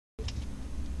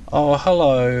Oh,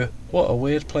 hello. What a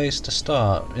weird place to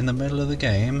start. In the middle of the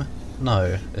game?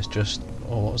 No, it's just...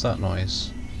 Oh, what was that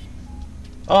noise?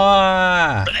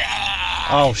 Ah!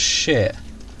 Oh, shit.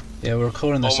 Yeah, we're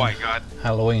recording Oh this in my god.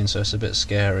 Halloween, so it's a bit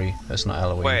scary. It's not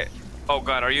Halloween. Wait. Oh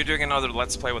god, are you doing another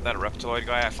Let's Play with that Reptiloid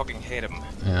guy? I fucking hate him.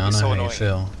 Yeah, I He's know so how you annoying.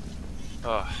 feel.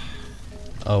 Ugh.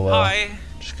 Oh well. Hi!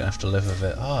 Just gonna have to live with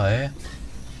it. Hi.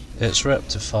 It's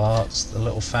Reptifarts, the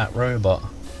little fat robot.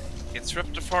 It's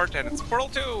Reptifart and it's Portal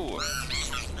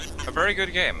 2! A very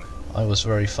good game. I was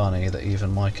very funny that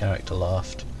even my character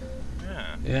laughed.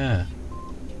 Yeah. Yeah.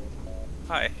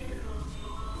 Hi.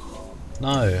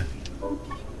 No.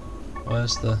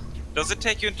 Where's the... Does it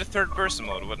take you into third person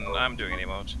mode when I'm doing an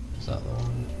emote? Is that the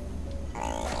one?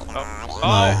 Oh.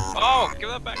 No. Oh! Give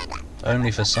that back! Only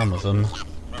for some of them.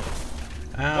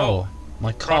 Ow! Whoa.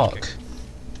 My Drop cock! kick.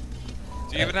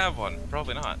 Do you even have one?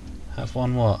 Probably not. Have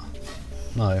one what?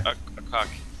 No. A cock.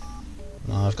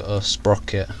 No, I've got a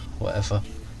sprocket. Whatever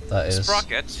that is.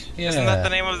 Sprocket? Yeah. Isn't that the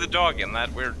name of the dog in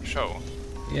that weird show?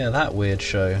 Yeah, that weird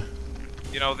show.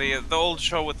 You know, the old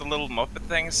show with the little Muppet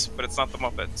things, but it's not the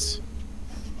Muppets.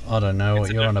 I don't know It's what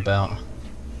a you're on different about.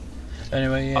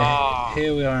 Anyway, yeah,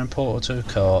 here we are in Portal 2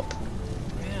 Co-op.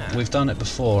 Yeah. We've done it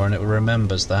before and it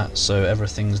remembers that, so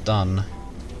everything's done.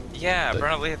 Yeah, But-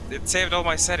 apparently it saved all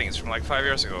my settings from like 5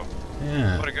 years ago.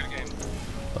 Yeah. What a good game.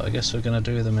 But I guess we're gonna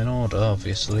do them in order,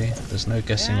 obviously. There's no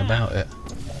guessing Yeah. about it.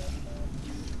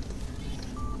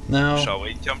 Now, Shall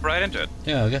we jump right into it?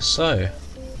 yeah, I guess so.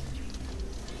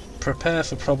 Prepare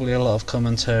for probably a lot of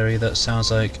commentary that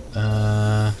sounds like,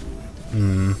 I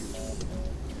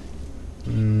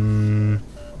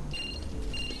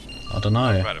don't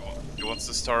know. Right, he wants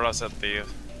to start us at the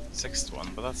 6th one,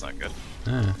 but that's not good.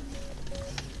 Yeah.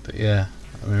 But yeah,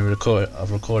 I mean,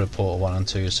 I've recorded Portal 1 and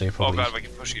 2, so you're Oh probably... god, we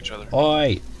can push each other.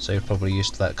 Oi! So you're probably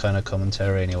used to that kind of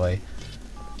commentary anyway.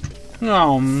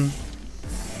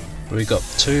 We got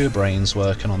two brains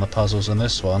working on the puzzles in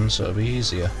this one, so it'll be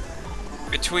easier.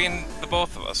 Between the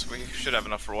both of us, we should have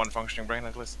enough for one functioning brain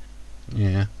at least.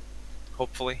 Yeah.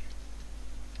 Hopefully.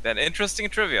 Then interesting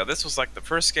trivia, this was like the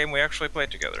first game we actually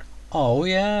played together. Oh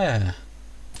yeah!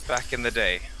 Back in the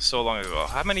day, so long ago.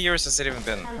 How many years has it even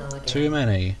been? Too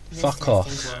many. Fuck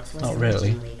off. Not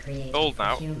really. Old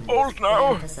now. Old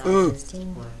now! Ooh.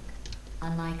 Teamwork.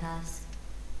 Unlike us,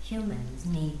 humans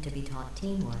need to be taught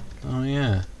teamwork. Oh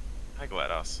yeah. Hi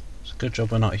GLaDOS. It's a good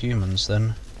job we're not humans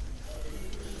then.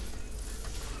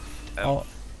 Oh.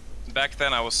 Back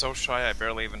then I was so shy I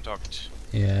barely even talked.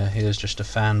 Yeah, he was just a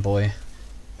fanboy.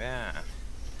 Yeah.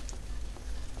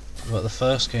 But the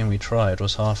first game we tried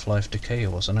was Half-Life Decay,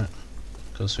 wasn't it?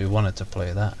 Because we wanted to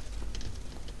play that.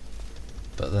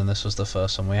 But then this was the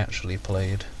first one we actually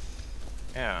played.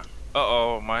 Yeah.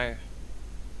 Uh-oh, my...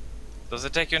 Does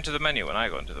it take you into the menu when I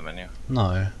go into the menu?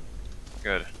 No.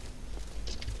 Good.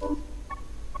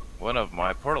 One of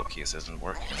my portal keys isn't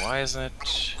working. Why isn't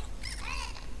it...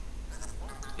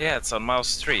 Yeah, it's on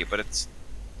mouse 3, but it's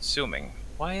zooming.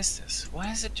 Why is this?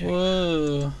 Why is it doing...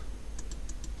 Whoa!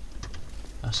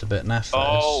 That's a bit naff.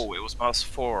 Oh, it was mouse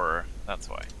 4. That's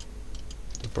why.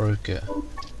 I broke it.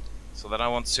 So then I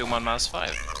won't zoom on mouse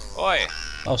 5. Oi!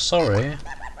 Oh, sorry.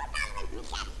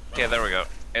 Okay, there we go.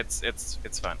 It's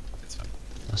fine. It's fine.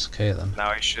 That's okay then. Now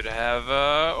I should have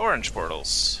orange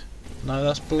portals. No,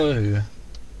 that's blue.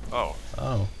 Oh.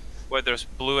 Oh. Wait, there's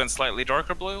blue and slightly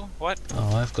darker blue? What?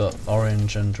 Oh, I've got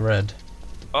orange and red,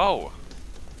 Oh.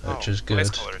 which Oh, is good. Blaze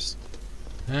colors.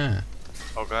 Yeah.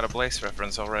 Oh, got a Blaze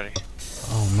reference already.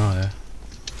 Oh no.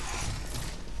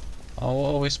 Oh,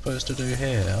 what are we supposed to do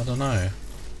here? I don't know.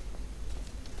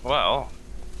 Well,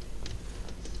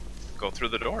 go through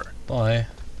the door. Bye.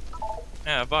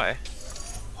 Yeah, bye.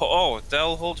 Oh,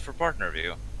 Del hold for partner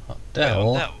view.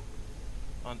 Del? Del.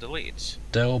 On delete.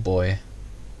 Del boy.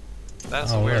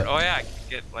 That's Oh, weird. look. Oh yeah, I can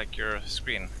get like your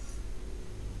screen.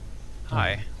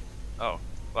 Hi. Oh,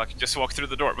 well I can just walk through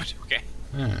the door, but okay.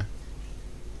 Yeah.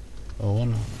 Oh,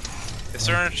 one. Is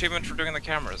there an achievement for doing the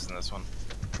cameras in this one?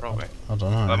 Probably. I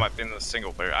don't know. That might be in the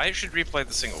single player. I should replay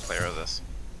the single player of this.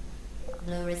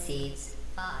 Blue receives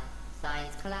 5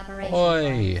 science collaboration.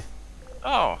 Oi!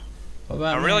 Oh, What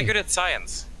about I'm really me? good at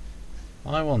science.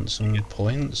 I want some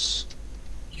points.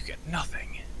 You get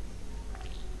nothing.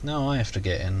 Now I have to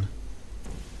get in.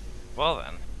 Well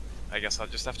then, I guess I'll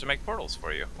just have to make portals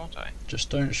for you, won't I? Just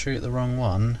don't shoot the wrong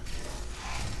one.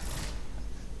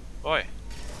 Boy.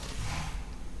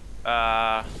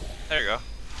 There you go.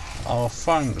 Oh,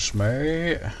 thanks,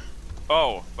 mate.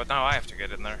 Oh, but now I have to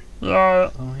get in there. Yeah.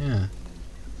 Oh, yeah.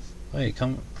 Wait,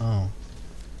 come. Oh.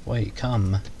 Wait,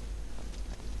 come.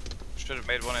 Should have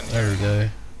made one in There here. we go.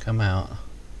 Come out.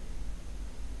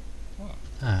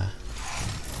 Ah,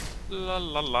 La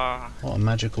la la. what a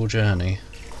magical journey.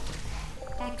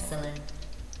 Excellent.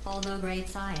 Although great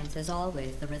science is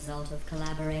always the result of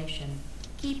collaboration,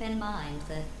 keep in mind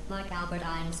that, like Albert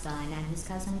Einstein and his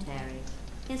cousin Terry,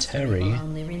 history Terry? will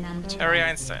only remember Terry one of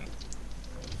Einstein.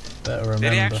 Better remember.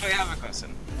 Did he actually have a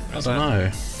cousin? I don't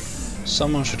know.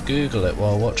 Someone should Google it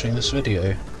while watching this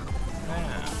video.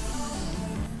 Yeah.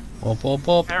 Bob, Bob,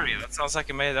 Bob. Terry, that sounds like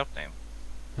a made up name.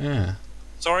 Yeah.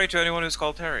 Sorry to anyone who's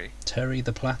called Terry. Terry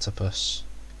the platypus.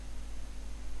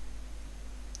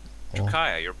 Or-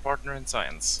 Kaya, your partner in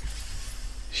science.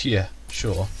 Yeah,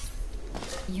 sure.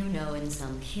 You know, in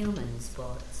some human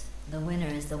sports, the winner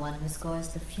is the one who scores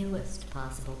the fewest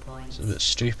possible points. It's a bit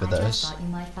stupid, I that just is. thought you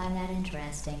might find that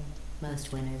interesting.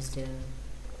 Most winners do.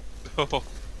 Oh,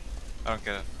 I don't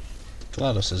get it.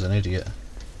 GLaDOS is an idiot.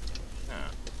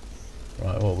 Yeah.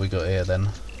 Right, what we got here then?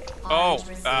 Oh, Orange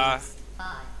receives 5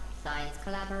 science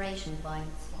collaboration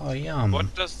points. Oh, yum.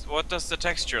 What does the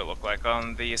texture look like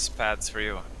on these pads for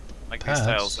you? Like Pads? these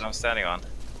tiles that I'm standing on.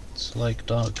 It's like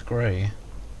dark grey.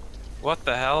 What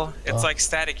the hell? It's Oh. like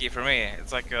staticky for me.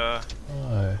 It's like Oh.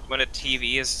 when a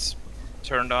TV is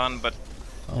turned on but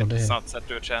Oh dear. it's not set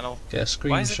to a channel. Get a screenshot.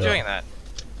 Why is it doing that?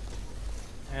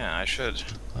 Yeah, I should.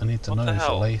 I need to What the know for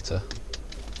hell? later.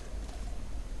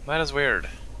 That is weird.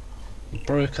 You've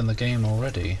broken the game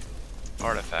already.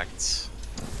 Artifacts.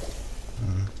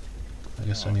 I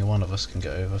guess only one of us can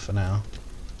get over for now.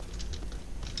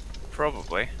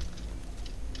 Probably.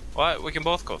 Well, we can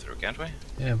both go through, can't we?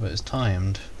 Yeah, but it's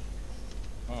timed.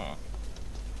 Oh.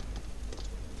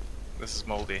 This is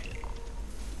moldy.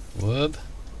 Whoop.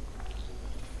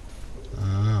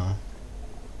 Oh.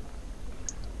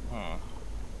 Hmm.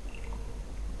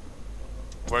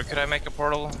 Where could I make a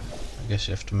portal? I guess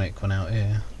you have to make one out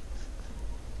here.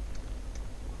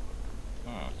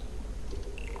 Hmm.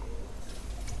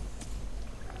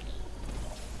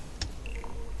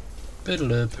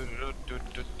 Biddleb.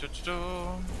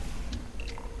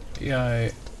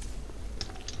 Yay.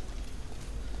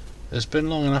 It's been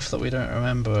long enough that we don't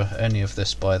remember any of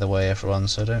this, by the way, everyone,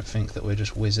 so don't think that we're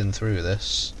just whizzing through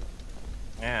this.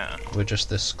 Yeah. We're just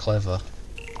this clever.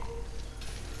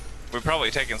 We've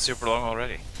probably taken super long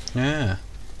already. Yeah.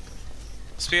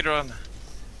 Speedrun.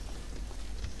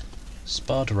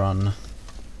 Spud run.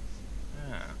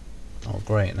 Yeah. Oh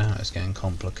great, now it's getting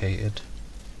complicated.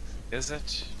 Is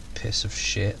it? Piss of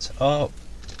shit. Oh!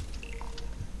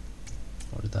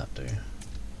 What did that do?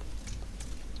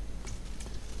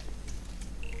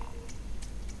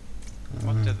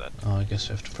 What did that? Oh, I guess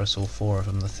we have to press all 4 of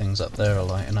them. The things up there are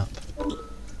lighting up. Oh.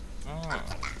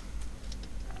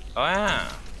 Oh yeah.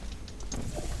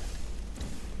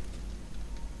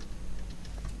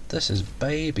 This is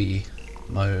baby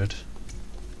mode.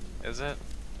 Is it?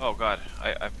 Oh god,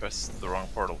 I pressed the wrong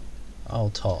portal. Oh,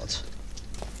 tot.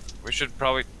 We should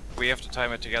we have to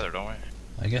time it together, don't we?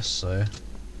 I guess so.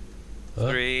 Oh,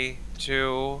 3,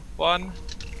 2, 1.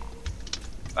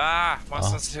 Ah, my Oh.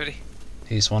 sensitivity.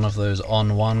 he's one of those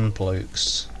on 1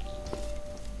 blokes.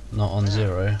 Not on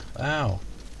 0. Ow.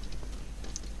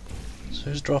 So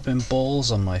who's dropping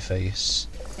balls on my face?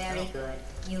 Very good.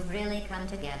 You've really come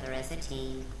together as a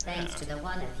team, thanks to the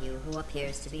one of you who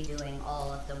appears to be doing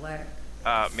all of the work.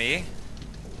 Me?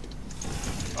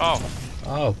 Oh.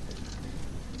 Oh.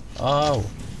 Oh.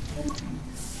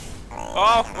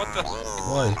 Oh, what the?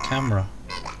 Whoa, camera.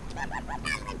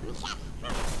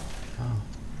 Oh.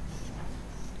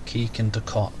 Keek into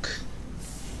cock.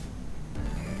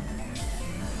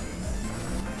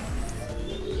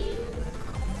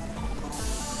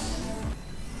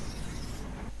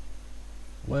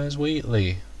 Where's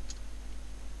Wheatley?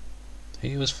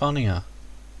 He was funnier.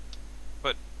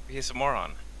 But he's a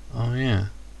moron. Oh yeah.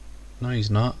 No,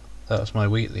 he's not. That was my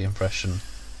Wheatley impression.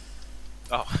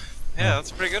 Oh, yeah,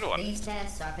 that's a pretty good one. These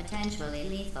tests are potentially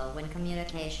lethal when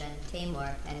communication,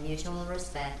 teamwork, and mutual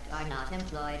respect are not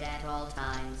employed at all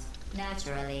times.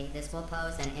 Naturally, this will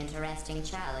pose an interesting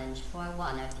challenge for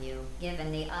one of you,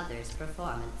 given the other's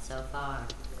performance so far.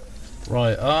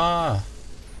 Right,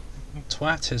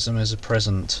 Twatism is a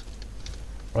present.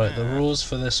 Right, the rules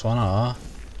for this one are: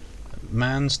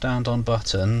 man stand on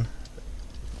button,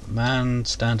 man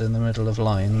stand in the middle of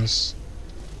lines,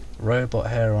 robot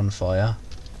hair on fire,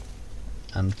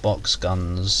 and box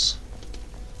guns.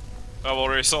 I've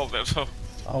already solved it.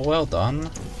 Oh, well done.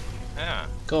 Yeah.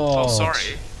 God. Oh,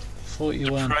 sorry. Thought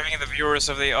you weren't. Depriving the viewers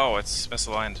of the. Oh, it's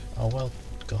misaligned. Oh, well,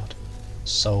 God.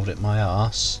 Solved it my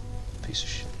ass. Piece of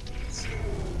shit.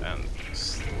 And.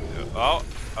 Oh,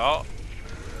 oh.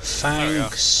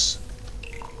 Thanks.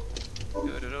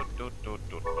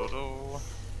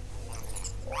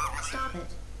 Stop it.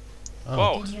 Oh,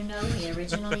 Whoa. Did you know we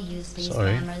originally used these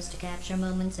Sorry. cameras to capture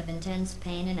moments of intense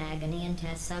pain and agony in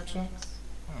test subjects?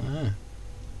 ah.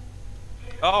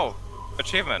 Oh,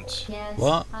 achievement. Yes,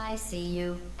 What? I see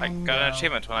you. I and got an no,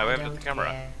 achievement when I waved at don't the camera.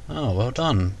 care. Oh, well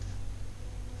done.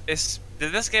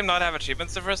 Did this game not have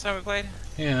achievements the first time we played?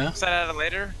 Yeah, Was that added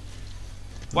later?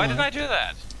 Why No. did I do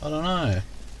that? I don't know.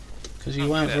 Because you Oh,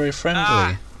 weren't did it? very friendly.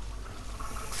 Ah.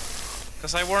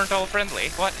 Because I weren't all friendly.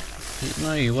 What?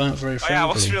 No, you weren't very Oh friendly. yeah,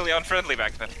 I was really unfriendly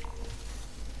back then.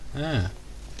 Yeah.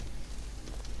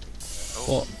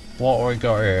 Oh, What we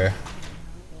got here?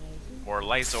 more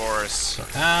lasers.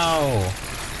 Ow!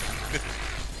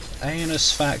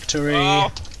 Anus factory.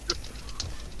 Oh,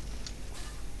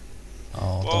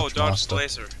 Oh, whoa, Dodge dodge Master. the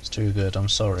laser. It's too good. I'm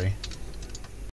sorry.